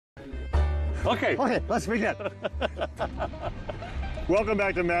Okay. Okay, let's begin. Welcome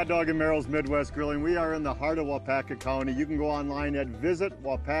back to Mad Dog and Merrill's Midwest Grilling. We are in the heart of Waupaca County. You can go online at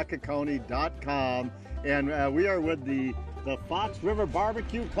visitwaupacacounty.com, and we are with the Fox River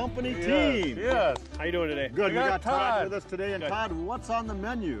Barbecue Company team. Yes. How you doing today? Good. We got Todd with Todd us today. And Good. Todd, what's on the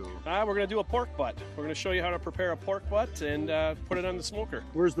menu? We're going to do a pork butt. We're going to show you how to prepare a pork butt and put it on the smoker.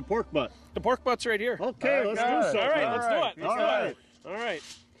 Where's the pork butt? The pork butt's right here. Okay, let's do so. All right, let's do it. All right. All right.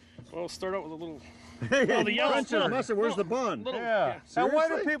 Well, we'll start out with a little... Hey, Well, the yellow mustard, stuff. mustard, where's the bun? Yeah. And why do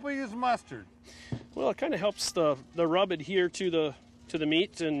Seriously? people use mustard? Well, it kind of helps the rub adhere to the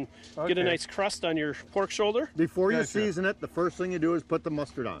meat and get a Okay. nice crust on your pork shoulder. Before you Gotcha. season it, the first thing you do is put the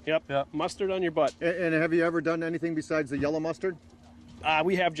mustard on. Yep. Yep. Mustard on your butt. And have you ever done anything besides the yellow mustard?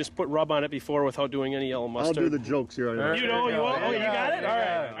 We have just put rub on it before without doing any yellow mustard. I'll do the jokes here. There You know, you go. want? Oh, you got it? All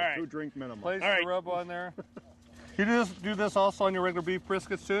right. All right. 2 drink minimum. Place All right. the rub on there. You do this also on your regular beef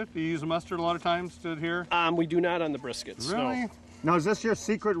briskets too? Do you use mustard a lot of times to adhere? We do not on the briskets. Really? No. Now, is this your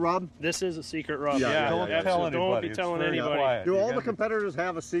secret rub? This is a secret rub. Yeah, Yeah, Don't yeah, tell absolutely. anybody. Don't be It's telling very anybody. quiet. Do You all the gotta- competitors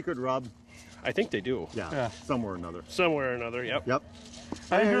have a secret rub? I think they do. Yeah. Somewhere or another. Somewhere or another, yep. Yep.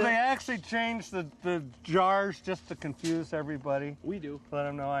 And do they actually change the jars just to confuse everybody? We do. Let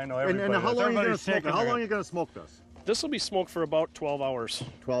them know I know And everybody. how long are you going to Everybody's smoke it? shaking How their long are head. you going to smoke this? This will be smoked for about 12 hours.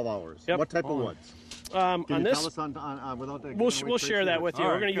 12 hours. Yep. What type of woods? Can On you this, tell us on without the... we'll share that with you.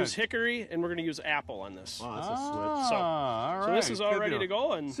 All We're right, going to good. use hickory and we're going to use apple on this. Wow, that's a switch. So- all right. So this is all Good ready deal. to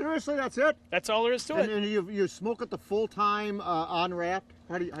go, and Seriously, that's it? that's all there is to And it. then you smoke it the full time unwrapped?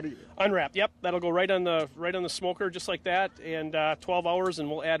 How do you... Unwrapped. Yep, that'll go right on the smoker just like that, and 12 hours,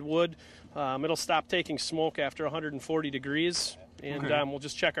 and we'll add wood. It'll stop taking smoke after 140 degrees, and Okay. we'll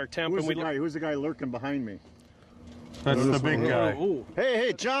just check our temp. Who's and the guy lurking behind me? That's the big guy. Ooh.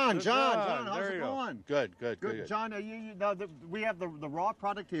 Hey, John, Good John, John. how's There it you go. going? Good, good, Good, good. John. We have the raw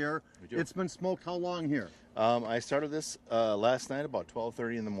product here. do. It's been smoked how long here? I started this last night about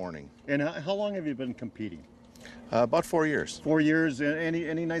 12:30 in the morning. And how long have you been competing? About 4 years. 4 years.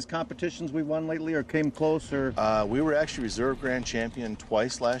 Any nice competitions we won lately or came close or? We were actually reserve grand champion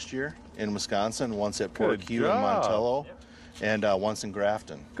twice last year in Wisconsin, once at Port Good Hugh in job. Montello, and once in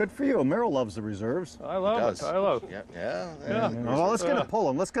Grafton. Good for you. Merrill loves the reserves. I love Does. it. I love it. Yeah. Well, let's get a pull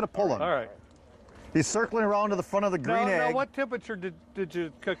him. Let's get a pull him. All right. He's circling around to the front of the green Now, egg. what temperature did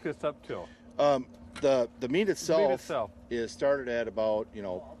you cook this up to? The meat itself, itself. is started at about,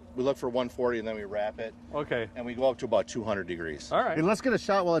 we look for 140 and then we wrap it, Okay. and we go up to about 200 degrees. All right. Hey, let's get a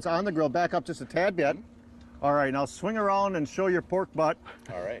shot while it's on the grill. Back up just a tad bit. All right, now swing around and show your pork butt.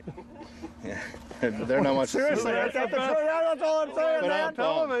 All right. Yeah. They're not much. Seriously, that's all I'm saying, But man. on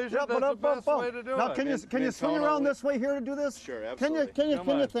television, Yeah, that's the best way to do Now, it. can you And swing tone around only. this way here to do this? Sure, Can you? absolutely. Come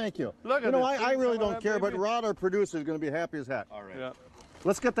on. Thank you. Look You at know, this. I really Come on, don't care, but baby. Rod, our producer, is going to be happy as heck. All right. Yeah.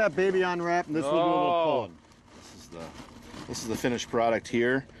 Let's get that baby unwrapped, and this will do a little Oh. pulling. This is the finished product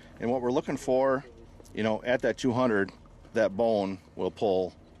here, and what we're looking for, at that 200, that bone will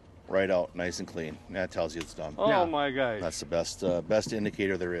pull right out nice and clean. And that tells you it's done. Oh Yeah. my gosh. That's the best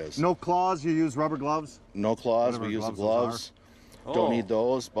indicator there is. No claws. You use rubber gloves. No claws. Whatever We use the gloves gloves. Don't Oh. need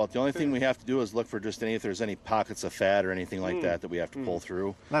those. But the only thing we have to do is look for just if there's any pockets of fat or anything like that we have to pull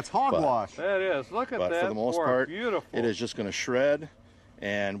through. That's hogwash. That is. Look at But that. for the most pork. part, Beautiful. it is just going to shred.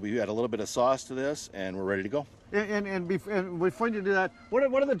 And we add a little bit of sauce to this, and we're ready to go. And before you do that, what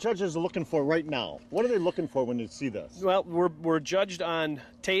are the judges looking for right now? What are they looking for when they see this? Well, we're judged on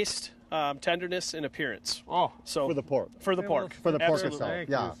taste, tenderness, and appearance. Oh. So For the pork. For the pork. For the pork Absolutely. itself. Thank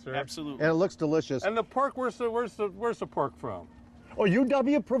Yeah. you, sir. Absolutely. And it looks delicious. And the pork, where's the pork from? Oh,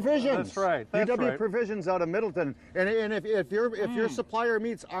 UW Provisions. That's right, that's UW right. Provisions out of Middleton. And if your supplier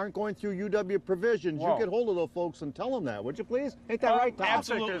meats aren't going through UW Provisions, Wow. you get hold of those folks and tell them that, would you please? Ain't that right, Tom?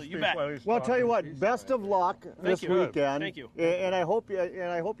 absolutely. You bet. Well, I'll tell you what. Best of luck this you. weekend. Thank you. And I hope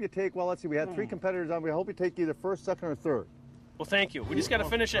you take. Well, let's see. We had 3 competitors on. We hope you take either first, second, or third. Well, thank you. We just got to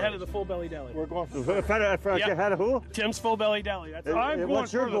finish ahead of the full belly deli. We're going for ahead of who? Tim's full belly deli. That's all.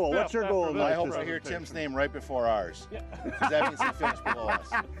 What's your goal? What's your goal? I hope to hear Tim's name right before ours. Because that means he finished below us.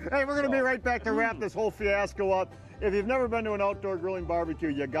 Hey, we're going to be right back to wrap this whole fiasco up. If you've never been to an outdoor grilling barbecue,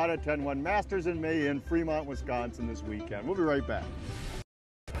 you got to attend one. Masters in May in Fremont, Wisconsin this weekend. We'll be right back.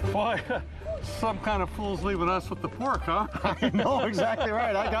 Boy, some kind of fool's leaving us with the pork, huh? I know, exactly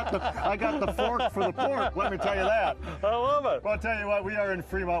right. I got the fork for the pork, let me tell you that. I love it. Well, I'll tell you what, we are in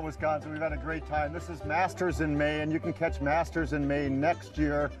Fremont, Wisconsin. We've had a great time. This is Masters in May, and you can catch Masters in May next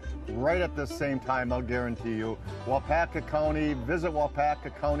year, right at the same time, I'll guarantee you. Waupaca County, visit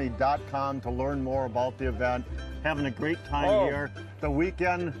waupacacounty.com to learn more about the event. Having a great time here. The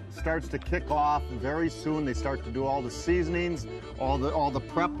weekend starts to kick off very soon. They start to do all the seasonings, all the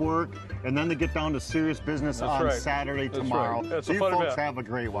prep work, and then to get down to serious business That's on right. Saturday That's tomorrow. right. It's So a you fun folks event. have a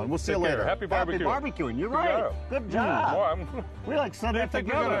great one. We'll see Take you care. later. Happy barbecuing. You're right. Yeah. Good job. Well, We like said do you that think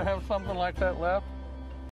we're going to together. have something like that left?